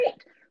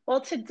Well,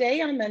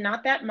 today on the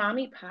Not That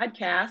Mommy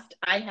podcast,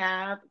 I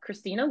have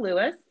Christina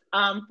Lewis.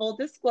 Full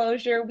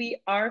disclosure, we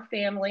are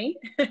family.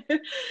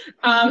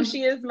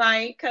 She is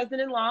my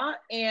cousin-in-law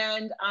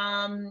and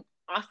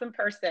awesome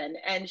person.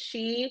 And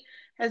she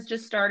has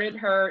just started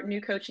her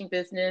new coaching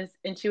business,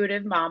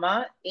 Intuitive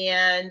Mama.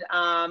 And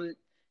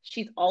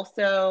she's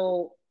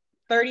also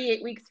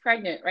 38 weeks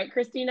pregnant, right,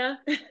 Christina?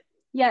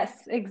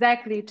 Yes,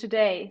 exactly.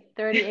 Today,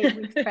 38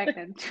 weeks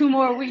pregnant. 2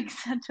 more weeks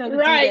until the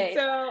due Right. date.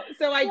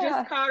 So I just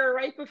Yeah, caught her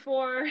right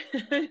before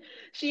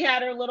she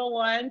had her little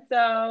one.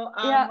 So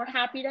yeah, we're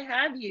happy to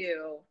have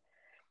you.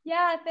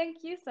 yeah.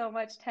 Thank you so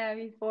much,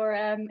 Tammy, for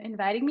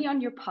inviting me on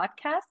your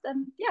podcast.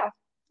 And yeah,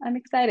 I'm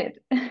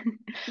excited.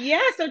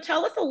 Yeah. So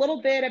tell us a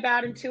little bit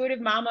about Intuitive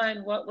Mama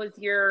and what was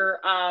your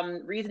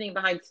reasoning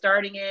behind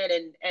starting it,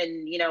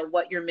 and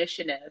what your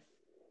mission is.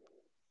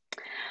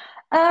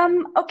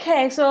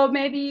 Okay, so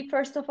maybe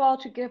first of all,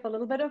 to give a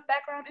little bit of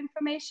background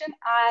information,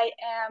 I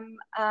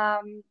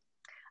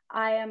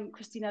am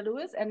Christina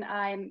Lewis, and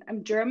I'm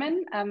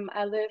German.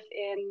 I live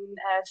in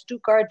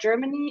Stuttgart,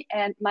 Germany,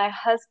 and my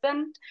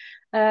husband,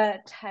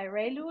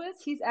 Tyree Lewis,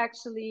 he's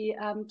actually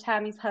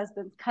Tammy's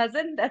husband's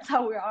cousin. That's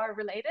how we are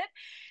related.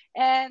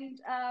 And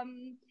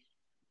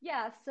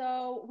yeah,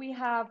 so we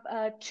have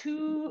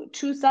two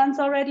sons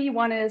already.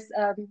 One is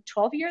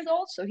 12 years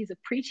old, so he's a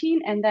preteen,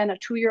 and then a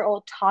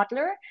 2-year-old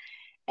toddler.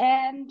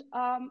 And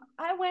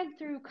I went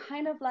through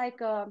kind of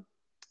like a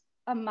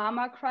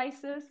mama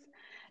crisis,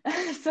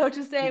 so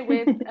to say,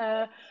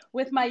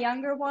 with my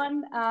younger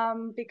one,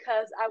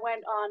 because I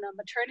went on a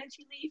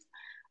maternity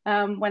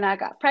leave when I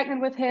got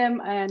pregnant with him,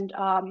 and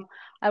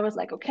I was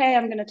like, okay,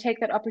 I'm going to take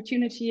that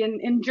opportunity.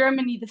 And in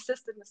Germany, the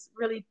system is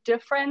really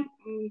different.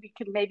 We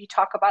can maybe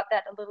talk about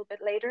that a little bit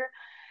later.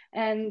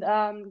 And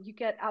you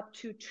get up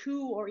to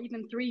 2 or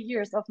even 3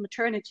 years of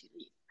maternity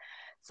leave.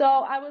 So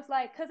I was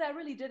like, because I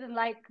really didn't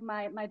like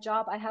my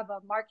job. I have a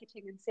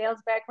marketing and sales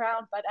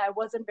background, but I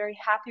wasn't very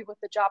happy with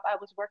the job I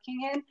was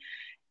working in.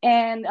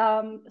 And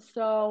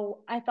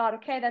so I thought,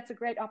 okay, that's a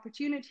great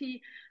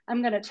opportunity.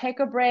 I'm going to take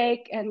a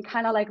break and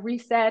kind of like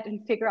reset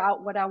and figure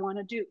out what I want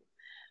to do.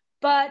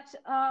 But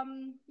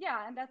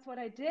yeah, and that's what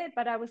I did.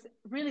 But I was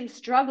really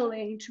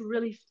struggling to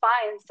really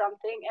find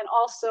something. And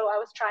also, I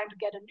was trying to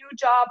get a new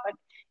job, but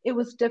it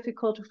was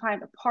difficult to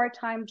find a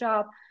part-time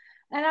job.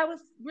 And I was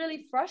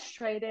really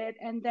frustrated.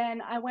 And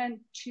then I went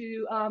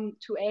to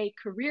a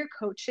career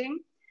coaching,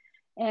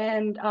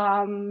 and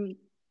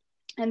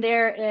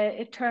there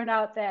it turned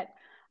out that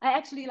I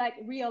actually like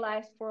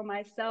realized for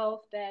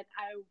myself that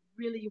I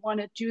really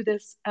want to do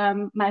this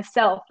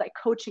myself, like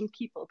coaching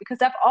people,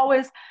 because I've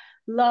always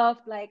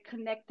loved like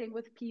connecting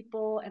with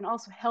people and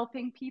also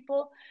helping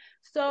people.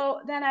 So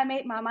then I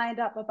made my mind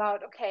up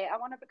about, okay, I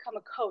want to become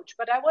a coach,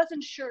 but I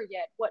wasn't sure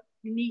yet what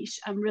niche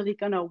I'm really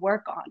going to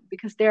work on,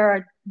 because there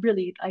are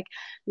really like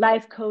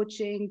life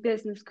coaching,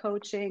 business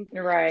coaching.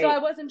 You're So I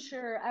right. wasn't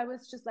sure. I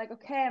was just like,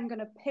 okay, I'm going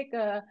to pick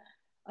a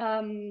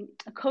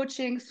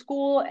coaching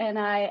school, and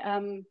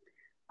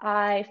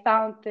I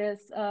found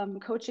this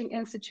coaching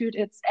institute.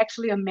 It's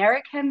actually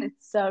American.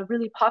 It's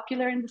really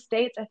popular in the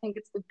States. I think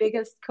it's the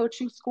biggest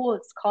coaching school.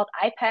 It's called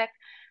IPAC,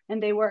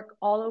 and they work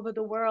all over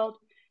the world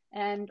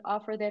and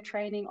offer their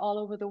training all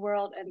over the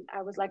world. And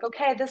I was like,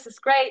 okay, this is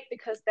great,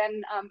 because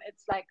then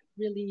it's like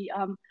really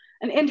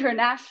an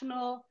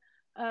international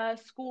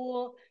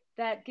school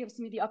that gives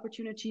me the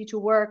opportunity to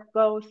work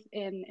both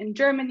in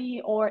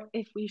Germany, or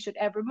if we should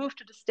ever move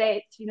to the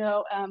States,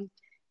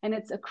 and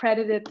it's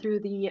accredited through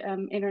the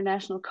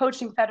International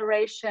Coaching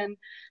Federation.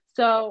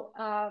 So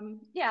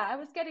yeah, I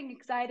was getting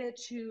excited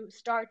to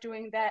start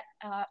doing that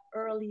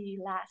early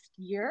last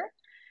year.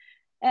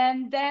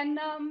 And then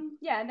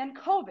yeah, and then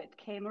COVID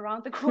came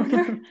around the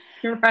corner.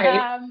 You're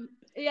right.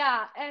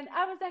 Yeah, and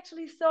I was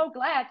actually so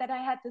glad that I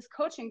had this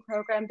coaching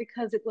program,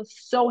 because it was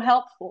so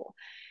helpful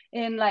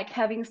in like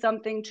having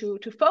something to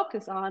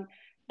focus on.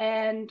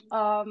 And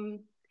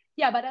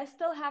yeah, but I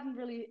still haven't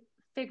really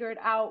figured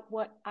out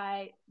what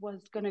I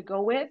was gonna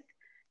go with.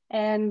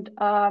 And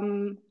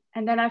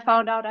then I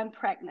found out I'm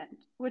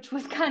pregnant, which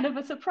was kind of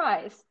a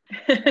surprise.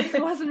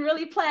 It wasn't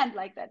really planned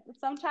like that, but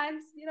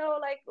sometimes,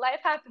 like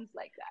life happens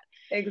like that.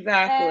 And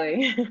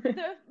Exactly.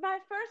 my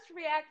first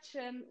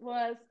reaction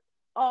was,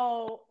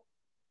 oh,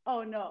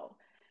 oh no.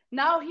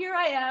 Now here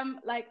I am,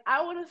 like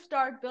I want to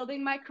start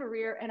building my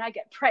career, and I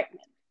get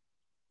pregnant.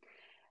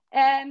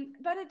 And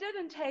but it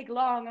didn't take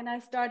long, and I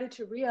started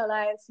to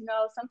realize,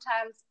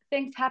 sometimes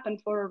things happen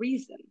for a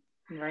reason.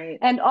 Right.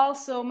 And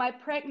also my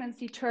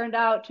pregnancy turned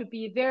out to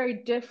be very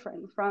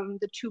different from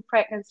the two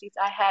pregnancies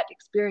I had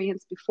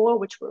experienced before,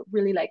 which were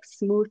really like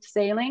smooth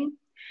sailing.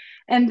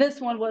 And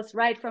this one was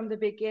right from the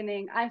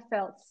beginning. I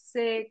felt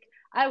sick.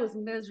 I was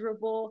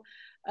miserable.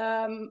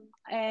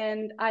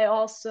 And I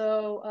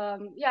also,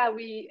 yeah,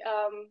 we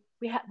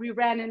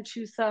ran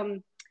into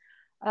some,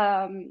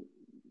 um,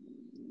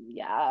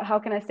 yeah, how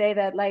can I say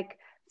that? Like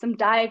some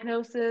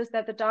diagnosis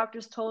that the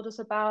doctors told us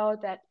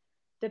about, that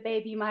the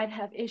baby might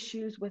have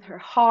issues with her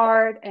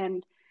heart,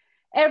 and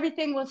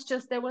everything was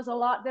just, there were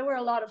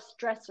a lot of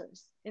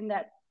stressors in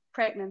that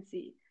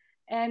pregnancy.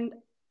 And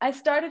I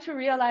started to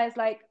realize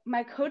like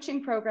my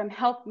coaching program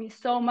helped me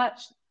so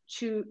much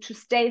to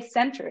stay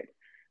centered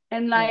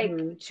and like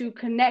Mm-hmm. to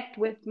connect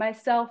with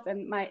myself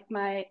and my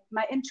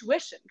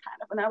intuition kind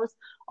of. And I was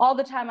all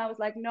the time I was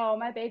like, no,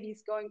 my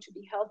baby's going to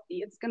be healthy.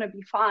 It's going to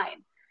be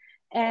fine.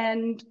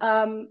 And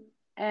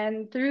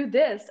through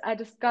this, I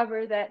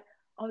discovered that,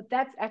 oh,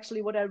 that's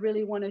actually what I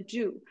really want to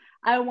do.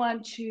 I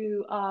want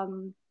to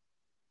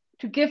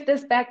give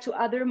this back to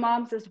other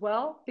moms as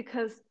well,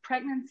 because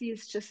pregnancy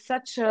is just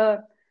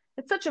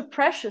it's such a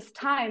precious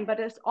time, but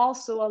there's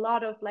also a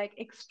lot of like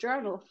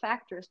external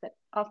factors that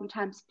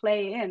oftentimes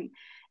play in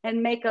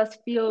and make us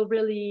feel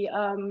really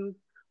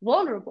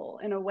vulnerable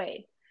in a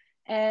way.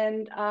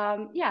 And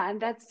yeah,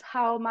 and that's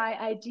how my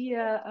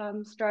idea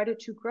started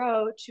to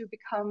grow to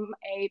become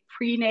a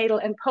prenatal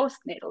and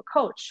postnatal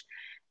coach.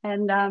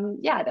 And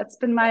yeah, that's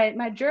been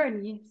my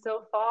journey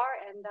so far.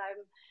 And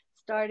I'm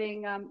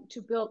starting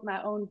to build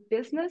my own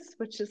business,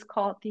 which is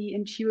called the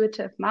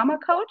Intuitive Mama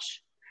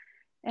Coach.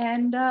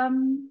 And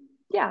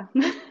yeah.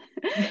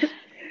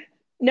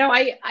 No,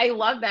 I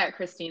love that,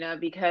 Christina,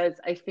 because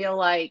I feel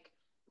like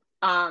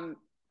um,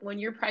 when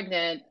you're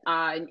pregnant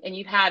and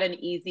you've had an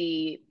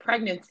easy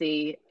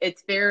pregnancy,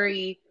 it's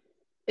very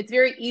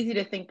easy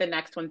to think the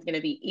next one's going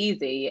to be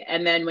easy.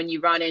 And then when you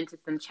run into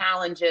some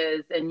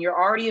challenges and you're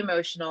already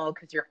emotional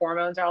because your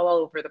hormones are all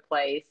over the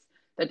place,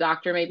 the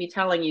doctor may be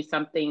telling you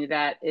something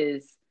that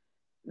is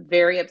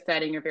very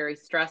upsetting or very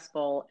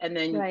stressful. And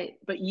then, Right.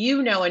 but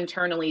you know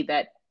internally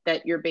that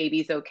your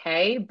baby's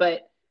okay,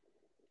 but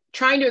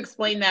trying to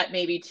explain that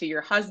maybe to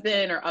your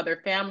husband or other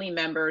family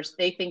members,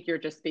 they think you're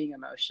just being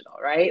emotional,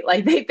 right?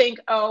 Like they think,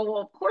 oh,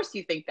 well, of course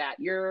you think that.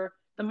 You're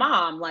the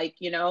mom. Like,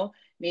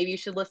 maybe you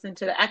should listen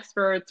to the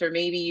experts, or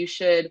maybe you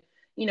should,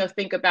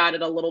 think about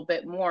it a little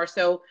bit more.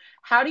 So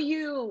how do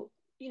you,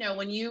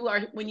 when you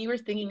were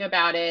thinking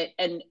about it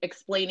and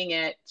explaining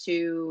it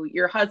to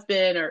your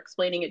husband or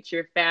explaining it to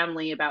your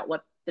family about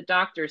what the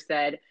doctor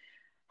said,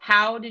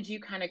 how did you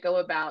kind of go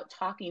about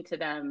talking to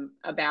them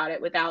about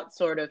it without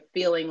sort of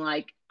feeling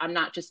like I'm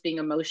not just being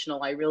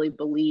emotional, I really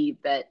believe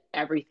that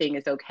everything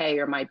is okay,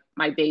 or my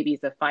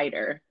baby's a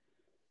fighter?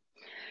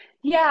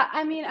 Yeah,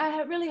 I mean,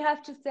 I really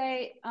have to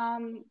say,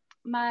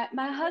 my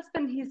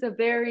husband, a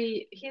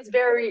very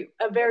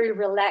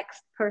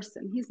relaxed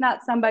person. He's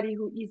not somebody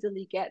who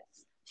easily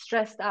gets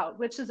stressed out,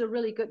 which is a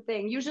really good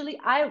thing. Usually,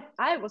 I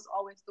was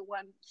always the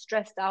one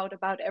stressed out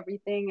about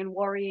everything and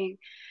worrying,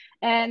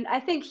 and I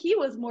think he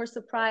was more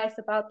surprised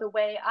about the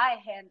way I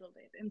handled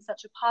it in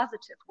such a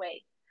positive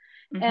way.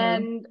 Mm-hmm.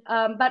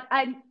 And but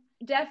I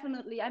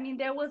definitely, I mean,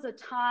 there was a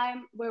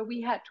time where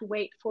we had to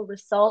wait for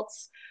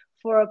results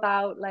for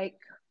about like,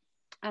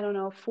 I don't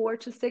know, 4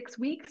 to 6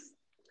 weeks.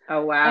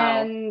 Oh, wow.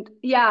 And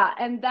yeah,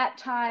 and that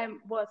time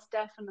was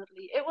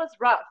definitely, it was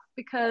rough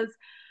because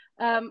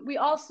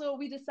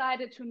we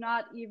decided to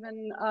not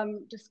even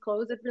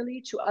disclose it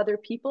really to other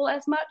people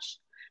as much,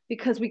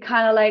 because we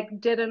kind of like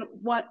didn't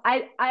want,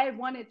 I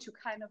wanted to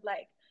kind of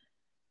like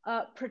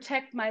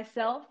protect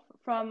myself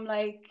from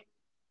like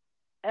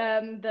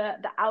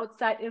the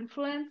outside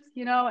influence,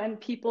 and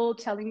people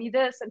telling me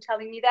this and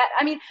telling me that.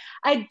 I mean,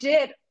 I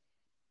did,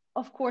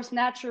 of course,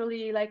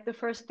 naturally, like the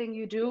first thing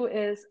you do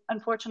is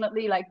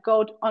unfortunately like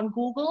go on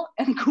Google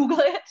and Google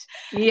it.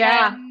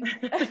 Yeah.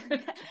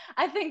 And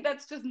I think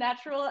that's just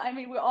natural. I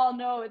mean, we all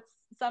know it's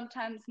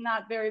sometimes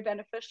not very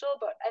beneficial,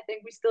 but I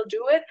think we still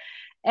do it.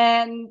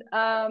 And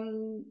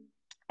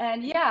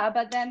yeah,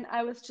 but then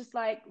I was just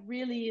like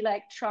really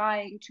like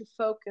trying to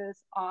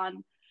focus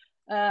um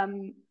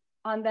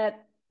on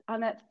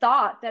that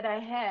thought that I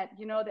had,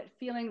 that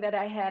feeling that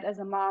I had as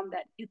a mom,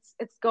 that it's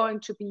going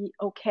to be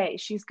okay.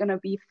 She's going to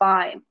be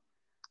fine.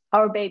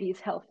 Our baby's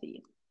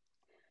healthy.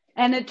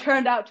 And it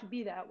turned out to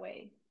be that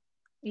way.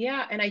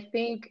 Yeah, and I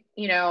think,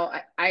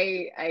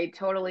 I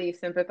totally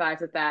sympathize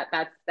with that.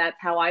 That's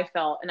how I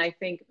felt. And I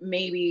think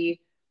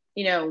maybe,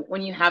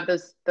 when you have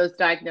those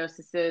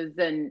diagnoses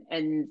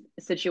and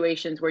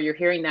situations where you're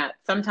hearing that,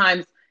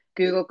 sometimes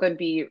Google can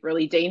be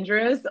really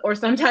dangerous, or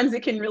sometimes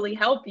it can really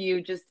help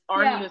you, just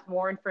arm you Yeah. with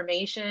more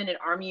information and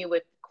arm you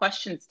with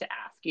questions to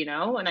ask.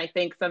 And I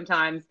think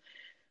sometimes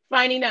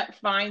finding that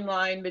fine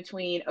line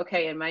between,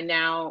 okay, am I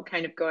now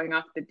kind of going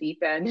off the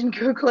deep end and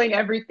Googling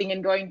everything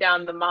and going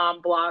down the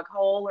mom blog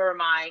hole, or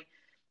am I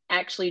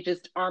actually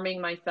just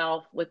arming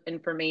myself with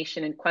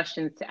information and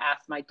questions to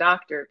ask my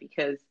doctor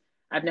because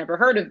I've never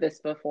heard of this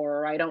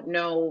before, or I don't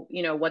know,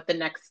 what the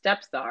next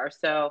steps are.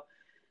 So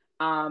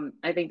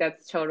I think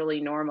that's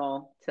totally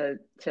normal to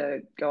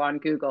go on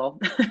Google.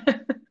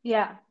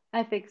 Yeah,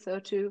 I think so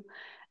too.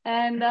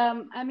 And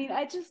I mean,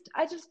 I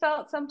just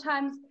felt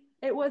sometimes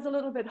it was a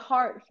little bit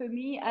hard for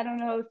me. I don't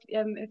know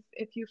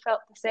if you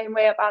felt the same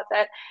way about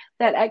that,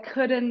 that I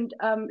couldn't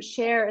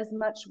share as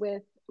much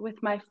with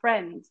my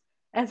friends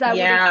as I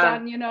would have Yeah.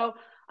 done,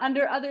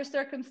 under other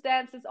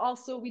circumstances.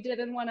 Also, we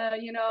didn't want to,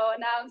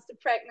 announce the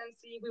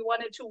pregnancy. We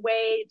wanted to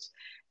wait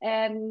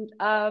and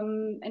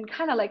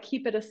kind of like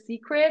keep it a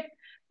secret.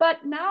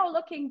 But now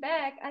looking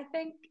back, I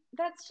think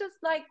that's just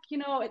like,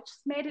 it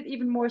just made it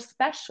even more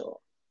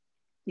special.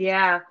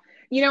 Yeah.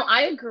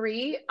 I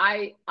agree.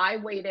 I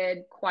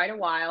waited quite a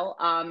while.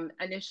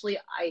 Initially,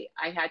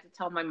 I had to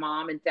tell my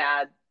mom and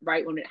dad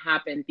right when it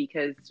happened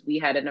because we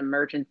had an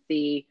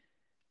emergency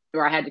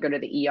where I had to go to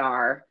the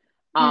ER,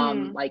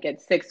 Mm, like at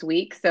 6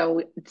 weeks.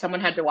 So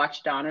someone had to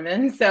watch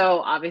Donovan.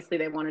 So obviously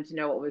they wanted to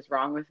know what was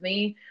wrong with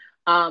me.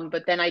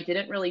 But then I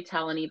didn't really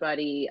tell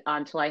anybody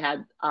until I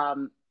had,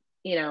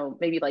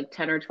 maybe like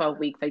 10 or 12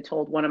 weeks. I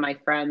told one of my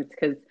friends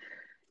because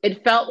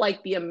it felt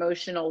like the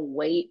emotional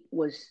weight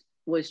was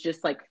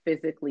just like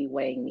physically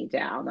weighing me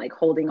down, like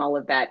holding all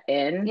of that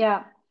in,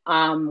 yeah.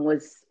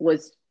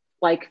 was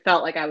like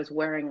felt like I was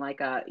wearing like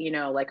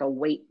like a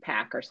weight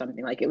pack or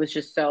something. Like it was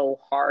just so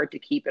hard to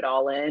keep it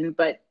all in.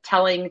 But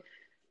telling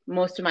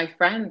most of my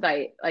friends,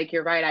 I like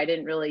you're right, I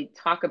didn't really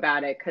talk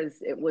about it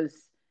because it was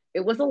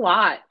a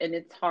lot, and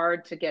it's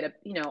hard to get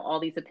all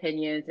these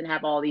opinions and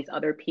have all these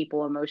other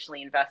people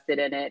emotionally invested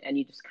in it, and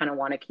you just kind of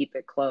want to keep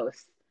it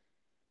close.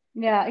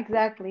 Yeah,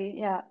 exactly.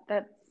 Yeah,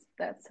 that's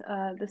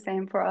the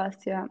same for us.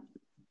 Yeah.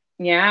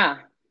 Yeah.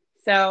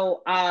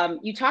 So,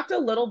 you talked a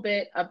little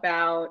bit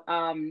about,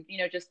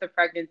 just the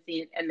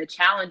pregnancy and the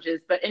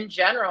challenges, but in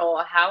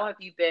general, how have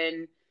you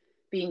been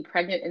being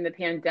pregnant in the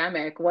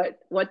pandemic?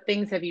 What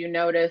things have you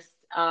noticed,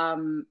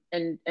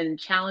 and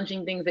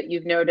challenging things that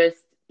you've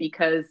noticed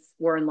because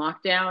we're in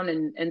lockdown,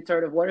 and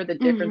sort of what are the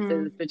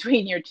differences Hmm.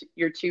 between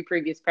your two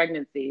previous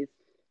pregnancies?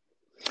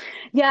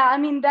 Yeah, I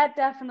mean, that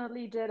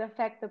definitely did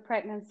affect the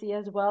pregnancy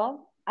as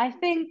well. I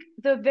think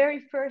the very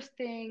first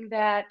thing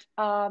that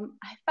I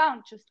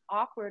found just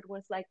awkward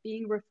was like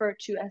being referred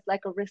to as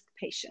like a risk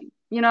patient,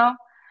 you know?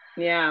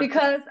 Yeah.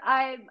 Because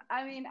I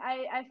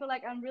feel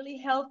like I'm really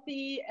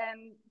healthy,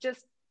 and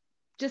just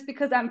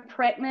because I'm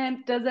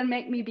pregnant doesn't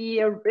make me be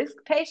a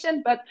risk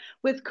patient. But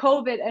with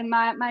COVID and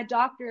my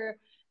doctor,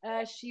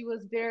 she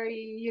was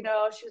very,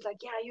 she was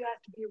like, yeah, you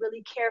have to be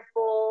really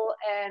careful.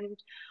 And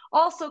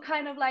also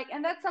kind of like,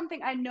 and that's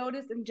something I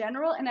noticed in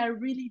general. And I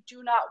really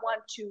do not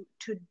want to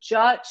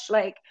judge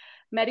like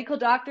medical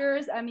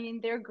doctors. I mean,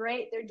 they're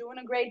great. They're doing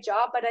a great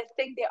job, but I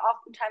think they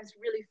oftentimes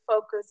really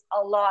focus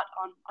a lot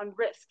on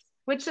risks,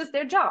 which is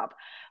their job.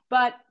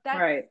 But that's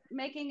Right.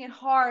 making it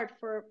hard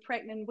for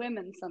pregnant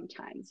women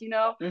sometimes,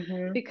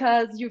 Mm-hmm.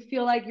 because you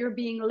feel like you're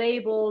being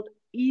labeled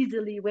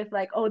easily with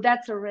like, oh,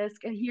 that's a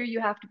risk, and here you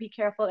have to be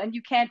careful, and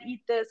you can't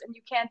eat this, and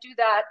you can't do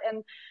that.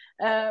 And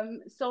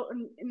so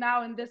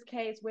now in this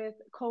case with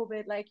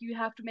COVID, like you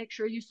have to make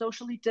sure you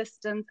socially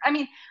distance. I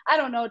mean, I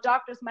don't know,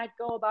 doctors might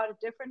go about it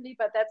differently,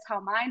 but that's how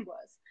mine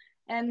was.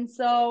 And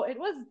so it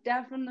was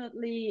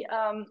definitely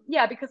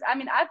yeah, because I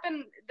mean, I've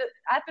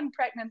been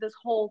pregnant this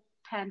whole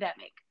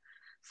pandemic.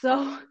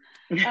 So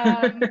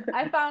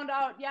I found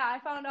out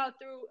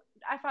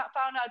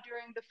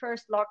during the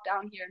first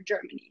lockdown here in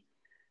Germany.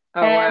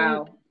 Oh, And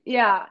wow.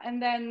 yeah,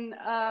 and then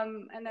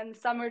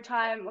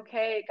summertime,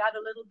 okay, it got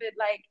a little bit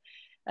like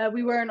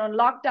we weren't on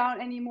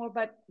lockdown anymore,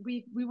 but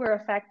we were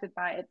affected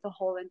by it the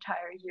whole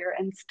entire year,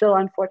 and still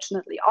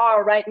unfortunately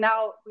are. Right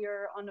now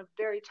we're on a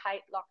very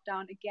tight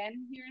lockdown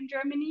again here in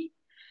Germany.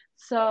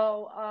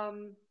 So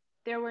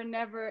there were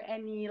never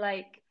any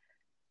like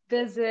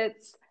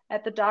visits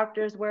at the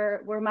doctors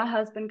where my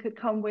husband could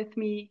come with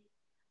me.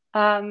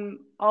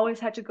 Always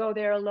had to go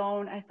there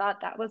alone. I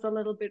thought that was a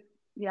little bit,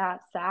 yeah,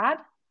 sad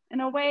in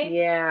a way,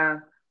 Yeah,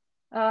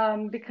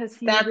 because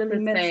he that's really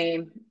the missed,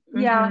 same.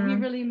 yeah, he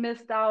Mm-hmm. really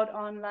missed out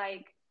on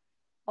like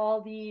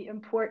all the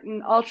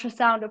important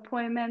ultrasound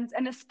appointments.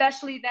 And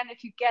especially then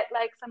if you get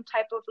like some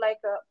type of like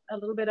a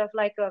little bit of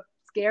like a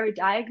scary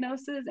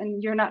diagnosis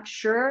and you're not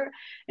sure,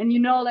 and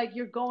like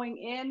you're going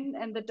in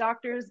and the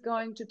doctor is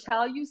going to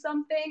tell you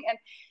something. And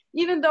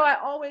even though I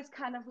always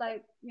kind of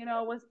like,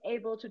 was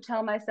able to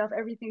tell myself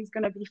everything's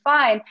going to be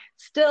fine,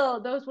 still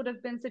those would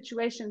have been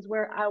situations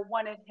where I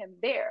wanted him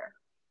there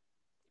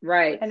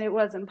Right. and it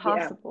wasn't Yeah.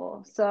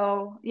 possible.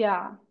 So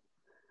yeah.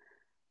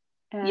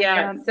 And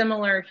Yeah,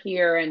 similar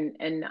here,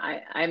 and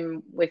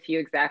I'm with you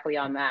exactly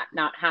on that.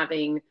 Not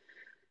having,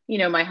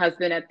 my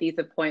husband at these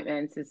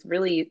appointments is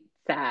really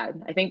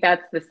sad. I think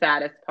that's the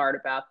saddest part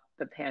about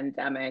the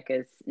pandemic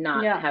is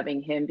not yeah,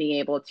 having him being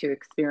able to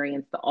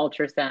experience the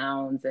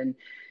ultrasounds, and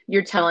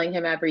you're telling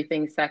him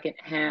everything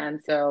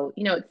secondhand. So,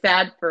 it's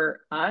sad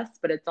for us,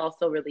 but it's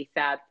also really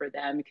sad for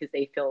them because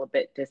they feel a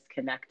bit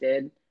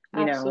disconnected,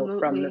 from the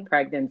absolutely.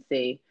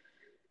 pregnancy.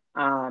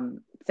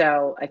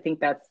 So I think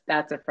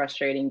that's a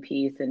frustrating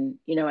piece. And,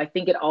 I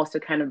think it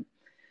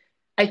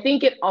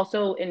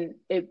also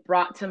it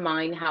brought to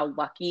mind how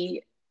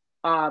lucky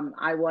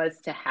I was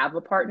to have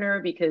a partner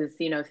because,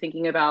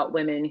 thinking about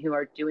women who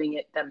are doing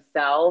it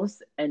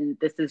themselves and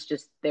this is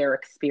just their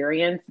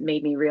experience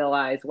made me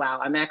realize, wow,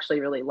 I'm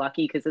actually really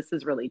lucky because this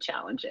is really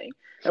challenging.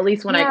 At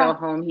least when I go Yeah,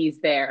 home, he's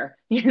there.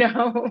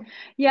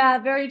 yeah,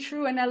 very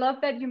true. And I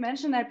love that you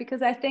mentioned that,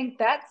 because I think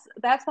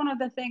that's one of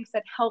the things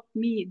that helped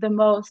me the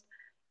most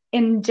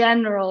in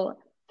general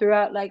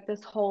throughout like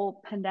this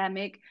whole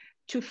pandemic,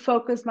 to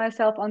focus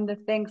myself on the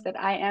things that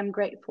I am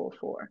grateful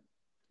for.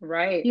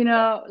 Right. you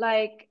know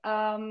like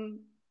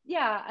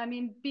yeah, I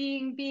mean,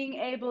 being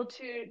able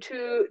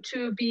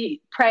to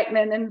be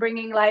pregnant and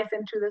bringing life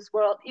into this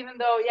world, even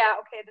though, yeah,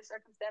 okay, the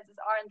circumstances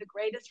aren't the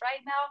greatest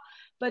right now,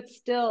 but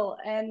still,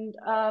 and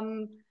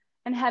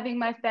having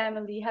my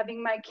family,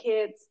 having my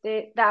kids,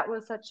 that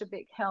was such a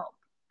big help,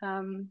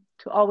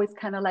 to always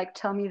kind of like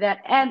tell me that,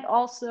 and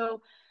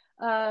also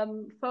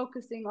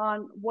focusing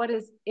on what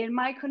is in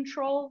my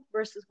control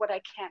versus what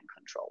I can't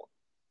control.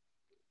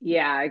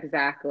 Yeah,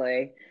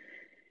 exactly.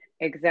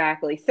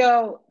 Exactly.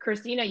 So,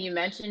 Christina, you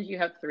mentioned you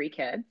have three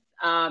kids.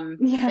 And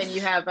you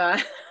Yes, have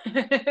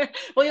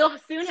well, you'll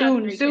soon have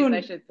soon, three kids,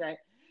 I soon. should say.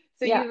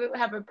 So Yeah. you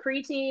have a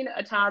preteen,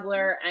 a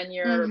toddler, and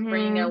you're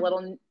bringing a Mm-hmm.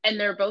 little, and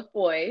they're both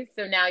boys.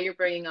 So now you're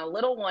bringing a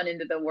little one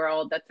into the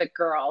world that's a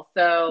girl.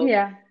 So,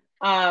 Yeah.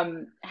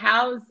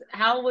 how's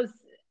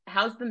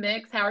the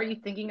mix? How are you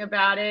thinking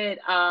about it?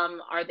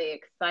 Are they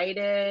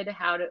excited?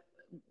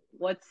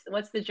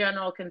 What's the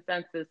general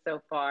consensus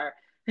so far?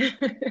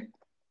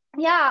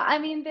 Yeah, I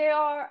mean, they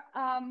are,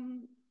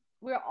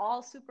 we're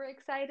all super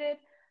excited.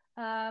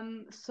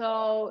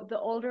 So the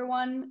older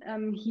one,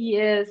 he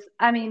is,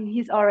 I mean,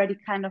 he's already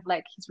kind of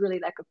like, he's really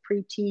like a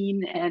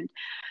preteen, and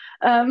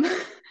um,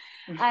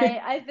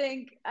 I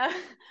think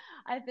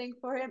I think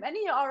for him, and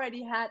he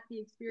already had the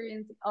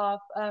experience of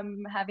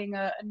having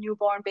a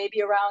newborn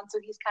baby around, so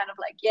he's kind of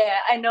like, yeah,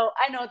 I know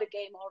the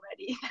game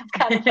already. That's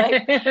kind of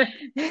like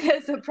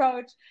his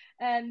approach,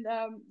 and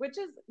which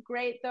is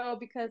great though,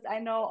 because I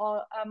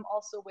know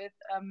also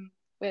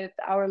with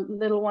our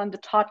little one, the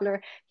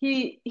toddler,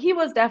 he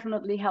was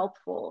definitely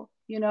helpful.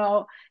 You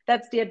know,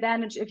 that's the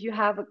advantage if you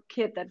have a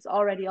kid that's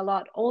already a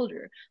lot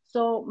older.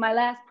 So my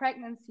last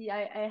pregnancy,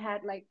 I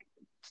had like,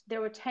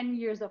 there were 10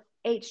 years of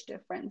age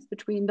difference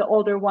between the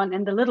older one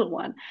and the little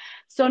one.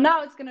 So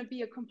now it's going to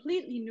be a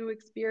completely new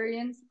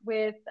experience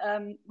with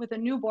a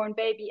newborn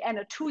baby and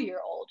a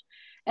 2-year-old.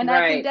 And I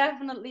can Right.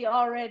 definitely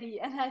already,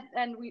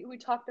 and we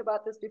talked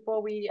about this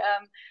before we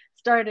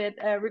started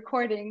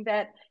recording,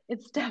 that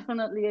it's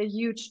definitely a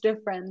huge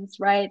difference,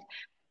 right?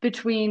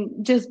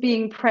 Between just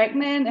being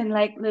pregnant and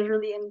like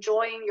literally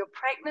enjoying your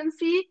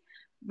pregnancy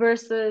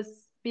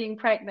versus being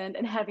pregnant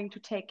and having to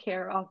take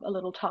care of a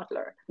little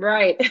toddler,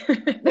 Right.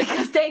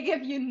 because they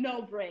give you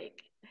no break.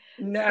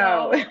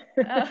 No.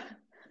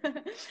 So,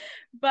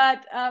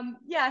 but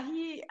yeah,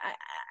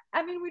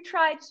 I mean, we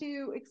tried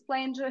to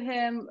explain to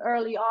him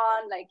early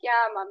on, like,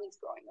 yeah, mommy's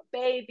growing a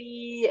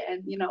baby,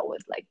 and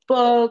with like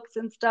books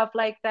and stuff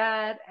like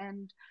that.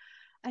 And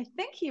I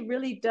think he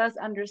really does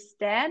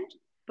understand,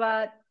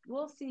 but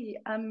we'll see.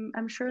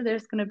 I'm sure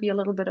there's going to be a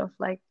little bit of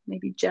like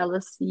maybe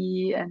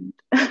jealousy and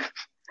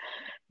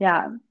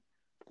yeah,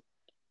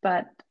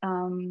 but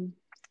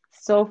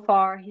so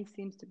far he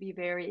seems to be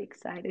very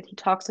excited. He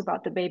talks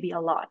about the baby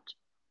a lot.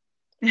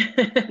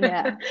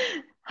 Yeah.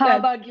 How That's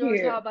about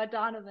yours? How cute. about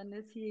Donovan?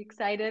 Is he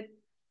excited?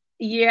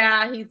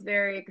 Yeah, he's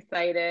very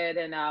excited.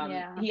 And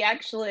Yeah. he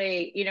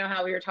actually, you know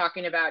how we were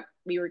talking about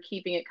we were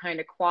keeping it kind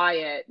of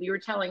quiet. We were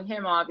telling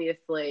him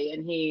obviously,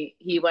 and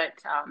he went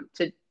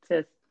to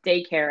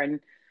daycare and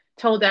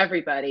told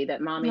everybody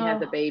that mommy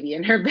has a Oh. baby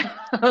in her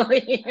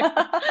belly.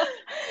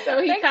 So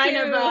Thank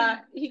you.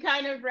 he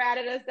kind of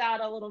ratted us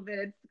out a little bit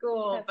at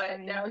school, That's but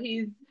funny. no,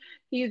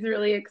 he's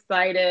really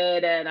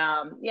excited, and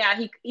yeah,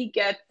 he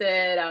gets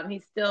it.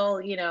 He's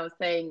still,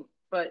 saying,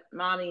 but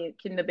mommy,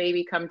 can the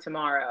baby come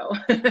tomorrow?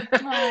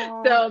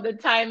 Oh, So the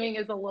timing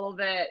is a little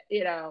bit,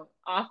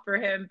 off for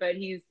him, but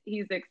he's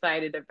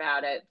excited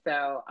about it.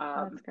 So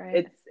that's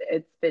great.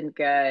 it's been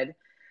good.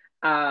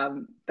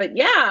 But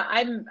yeah,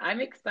 I'm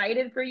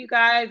excited for you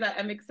guys.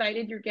 I'm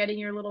excited you're getting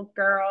your little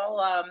girl.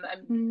 I'm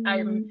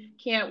Mm,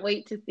 can't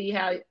wait to see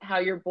how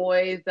your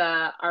boys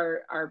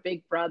are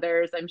big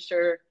brothers. I'm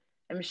sure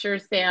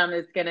Sam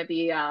is going to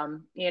be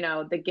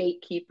the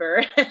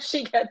gatekeeper as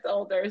she gets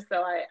older.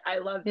 So I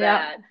love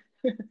yeah.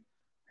 that.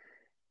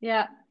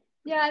 Yeah.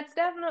 Yeah, it's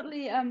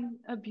definitely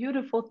a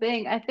beautiful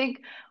thing. I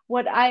think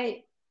what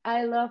I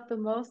love the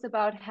most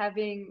about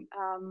having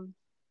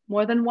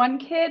more than one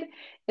kid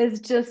is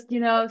just,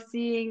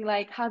 seeing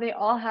like how they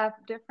all have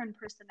different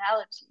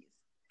personalities.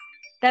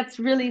 That's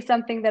really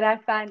something that I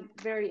find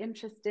very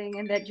interesting,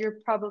 and that you're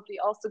probably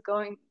also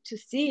going to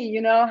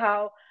see,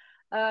 how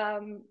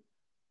um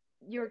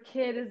your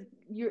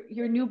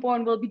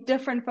newborn will be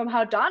different from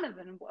how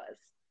Donovan was,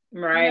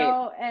 Right.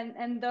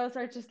 and those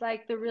are just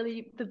like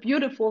the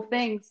beautiful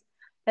things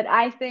that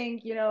I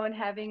think, in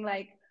having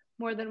like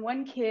more than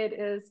one kid,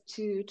 is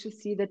to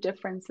see the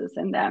differences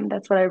in them.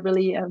 That's what I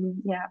really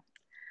yeah,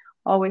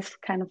 always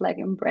kind of like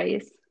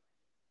embrace.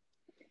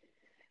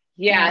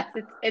 Yeah,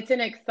 Yeah. it's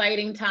an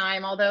exciting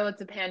time, although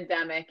it's a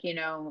pandemic,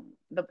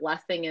 the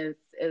blessing is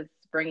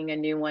bringing a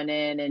new one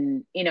in,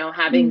 and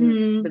having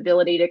the Hmm.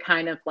 ability to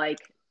kind of like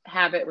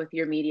have it with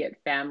your immediate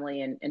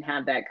family, and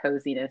have that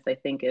coziness, I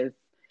think is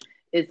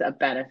a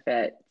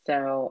benefit.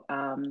 So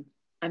I'm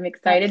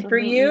excited for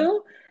Absolutely.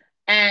 you.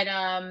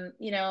 And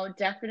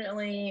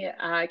definitely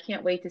I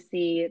can't wait to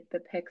see the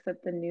pics of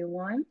the new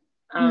one.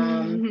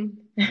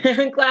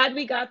 I'm glad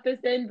we got this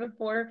in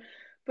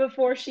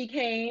before she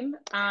came.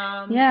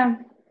 Yeah.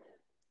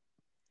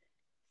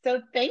 So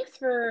thanks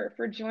for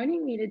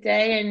joining me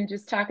today and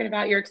just talking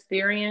about your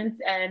experience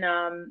and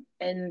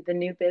the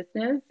new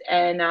business.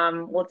 And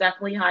we'll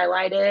definitely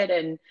highlight it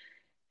and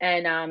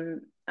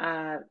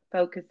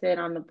focus it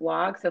on the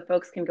blog so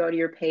folks can go to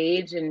your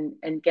page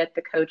and get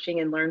the coaching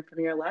and learn from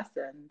your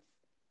lessons.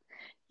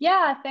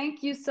 Yeah,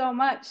 thank you so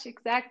much.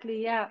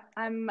 Exactly. Yeah,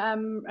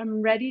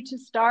 I'm ready to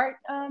start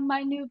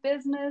my new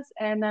business,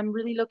 and I'm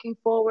really looking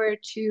forward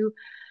to.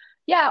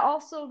 Yeah,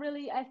 also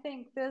really, I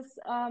think this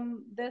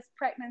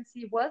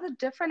pregnancy was a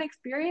different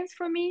experience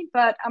for me,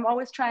 but I'm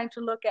always trying to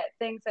look at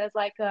things as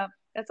like a.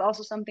 That's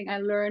also something I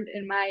learned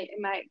in my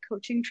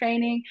coaching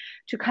training,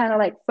 to kind of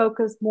like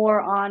focus more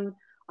on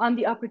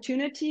the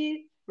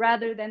opportunity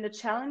rather than the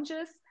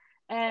challenges.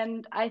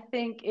 And I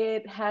think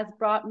it has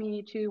brought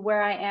me to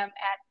where I am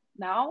at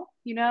now,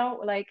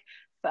 like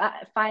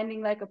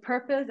finding like a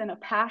purpose and a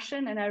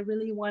passion. And I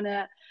really want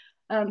to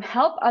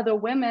help other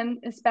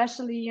women,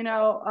 especially,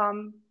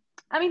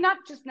 I mean, not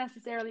just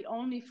necessarily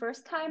only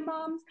first time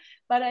moms,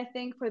 but I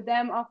think for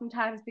them,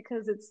 oftentimes,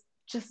 because it's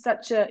just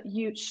such a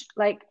huge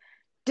like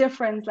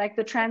difference, like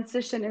the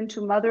transition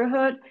into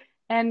motherhood,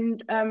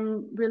 and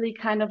really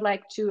kind of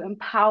like to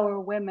empower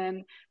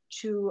women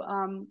to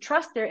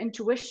trust their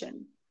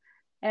intuition,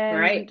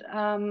 Right.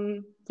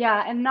 and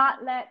yeah, and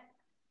not let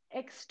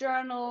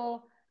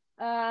external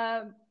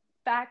uh,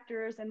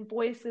 factors and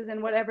voices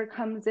and whatever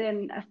comes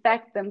in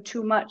affect them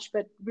too much,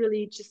 but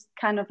really just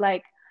kind of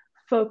like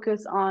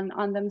focus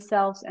on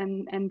themselves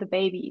and the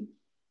baby.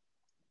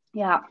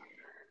 Yeah.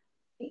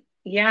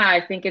 Yeah, I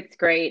think it's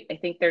great. I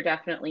think there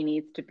definitely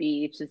needs to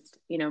be just,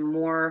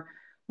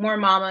 more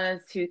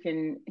mamas who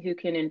can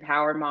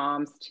empower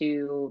moms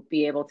to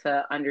be able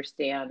to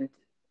understand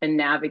and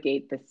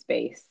navigate the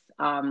space.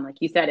 Like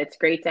you said, it's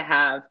great to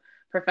have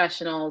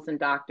professionals and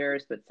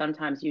doctors, but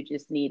sometimes you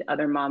just need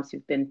other moms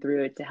who've been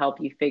through it to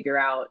help you figure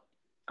out,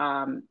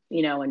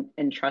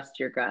 and trust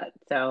your gut.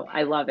 So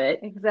I love it.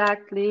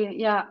 Exactly.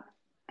 Yeah.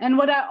 And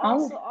what I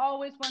Oh, also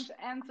always want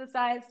to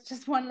emphasize,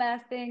 just one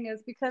last thing,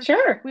 is because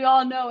sure. we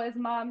all know as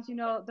moms,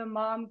 the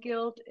mom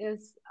guilt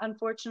is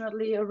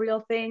unfortunately a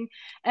real thing.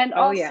 And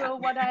Oh, yeah. also,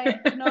 what I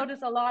notice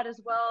a lot as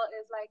well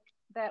is like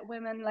that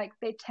women, like,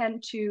 they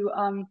tend to,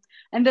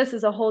 and this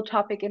is a whole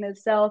topic in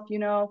itself,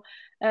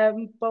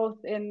 both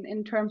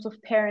in terms of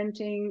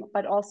parenting,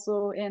 but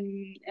also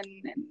in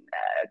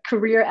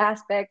career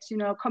aspects,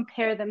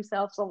 compare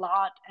themselves a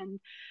lot. And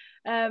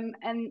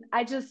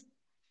I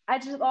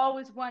just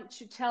always want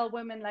to tell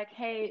women, like,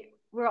 hey,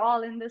 we're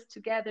all in this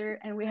together,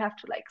 and we have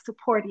to like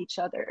support each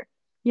other,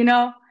 you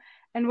know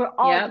and we're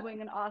all Yep. doing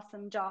an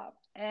awesome job.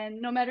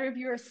 And no matter if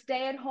you're a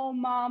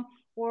stay-at-home mom,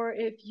 or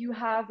if you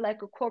have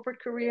like a corporate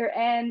career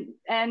and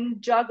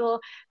juggle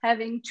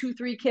having 2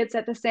 3 kids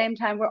at the same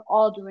time, we're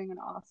all doing an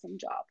awesome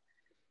job.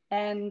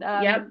 And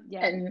Yep.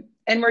 yeah.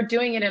 And we're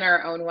doing it in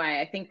our own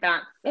way. I think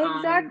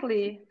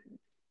Exactly.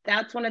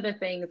 that's one of the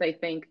things I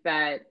think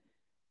that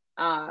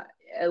uh,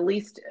 at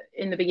least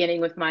in the beginning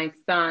with my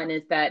son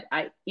is that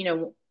I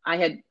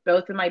had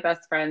both of my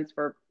best friends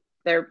for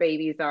their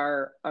babies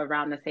are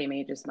around the same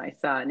age as my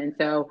son. And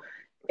so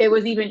it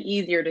was even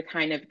easier to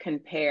kind of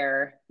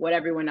compare what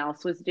everyone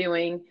else was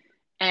doing.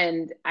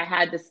 And I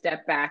had to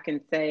step back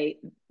and say,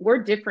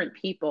 we're different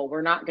people.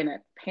 We're not going to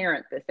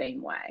parent the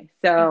same way.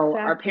 So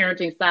our Exactly.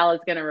 parenting style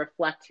is going to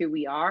reflect who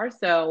we are.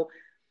 So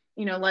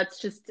let's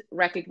just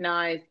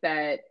recognize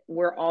that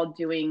we're all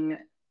doing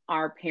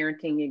our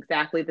parenting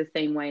exactly the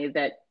same way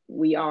that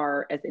we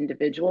are as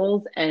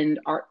individuals, and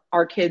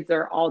our kids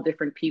are all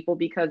different people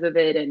because of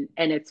it, and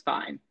it's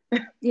fine.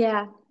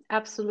 Yeah,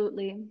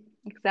 absolutely.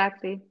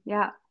 Exactly.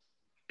 Yeah.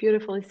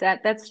 Beautifully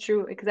said. That's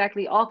true.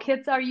 Exactly. All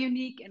kids are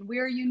unique, and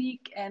we're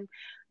unique, and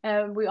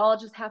we all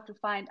just have to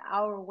find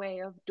our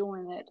way of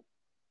doing it.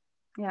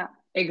 Yeah.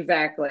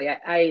 Exactly.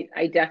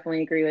 I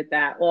definitely agree with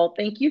that. Well,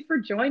 thank you for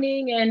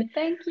joining. And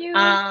Thank you.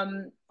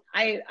 um,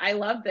 I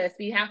love this.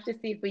 We have to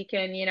see if we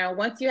can,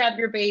 once you have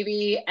your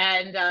baby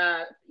and,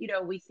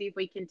 we see if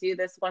we can do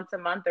this once a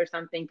month or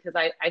something, because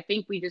I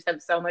think we just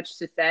have so much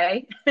to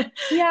say. And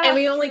Yeah,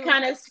 we only true.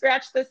 kind of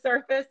scratched the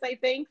surface, I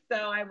think. So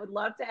I would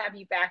love to have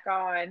you back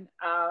on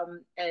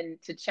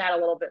and to chat a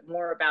little bit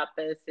more about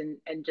this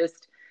and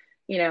just,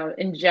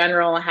 in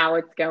general, how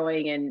it's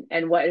going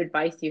and what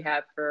advice you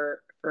have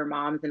for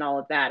moms and all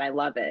of that. I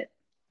love it.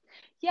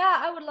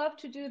 Yeah, I would love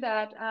to do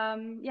that.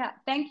 Yeah,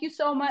 thank you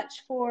so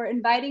much for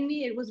inviting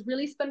me. It was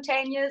really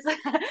spontaneous,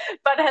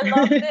 but I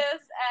love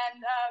this,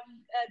 and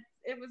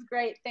it was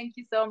great. Thank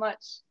you so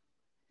much.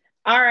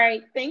 All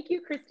right. Thank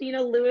you,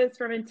 Christina Lewis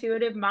from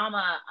Intuitive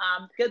Mama.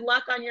 Good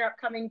luck on your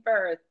upcoming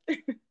birth.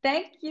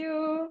 Thank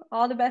you.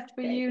 All the best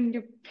for Okay. you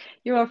and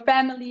your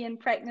family and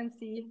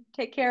pregnancy.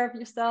 Take care of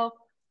yourself.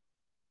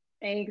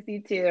 Thanks,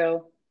 you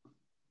too.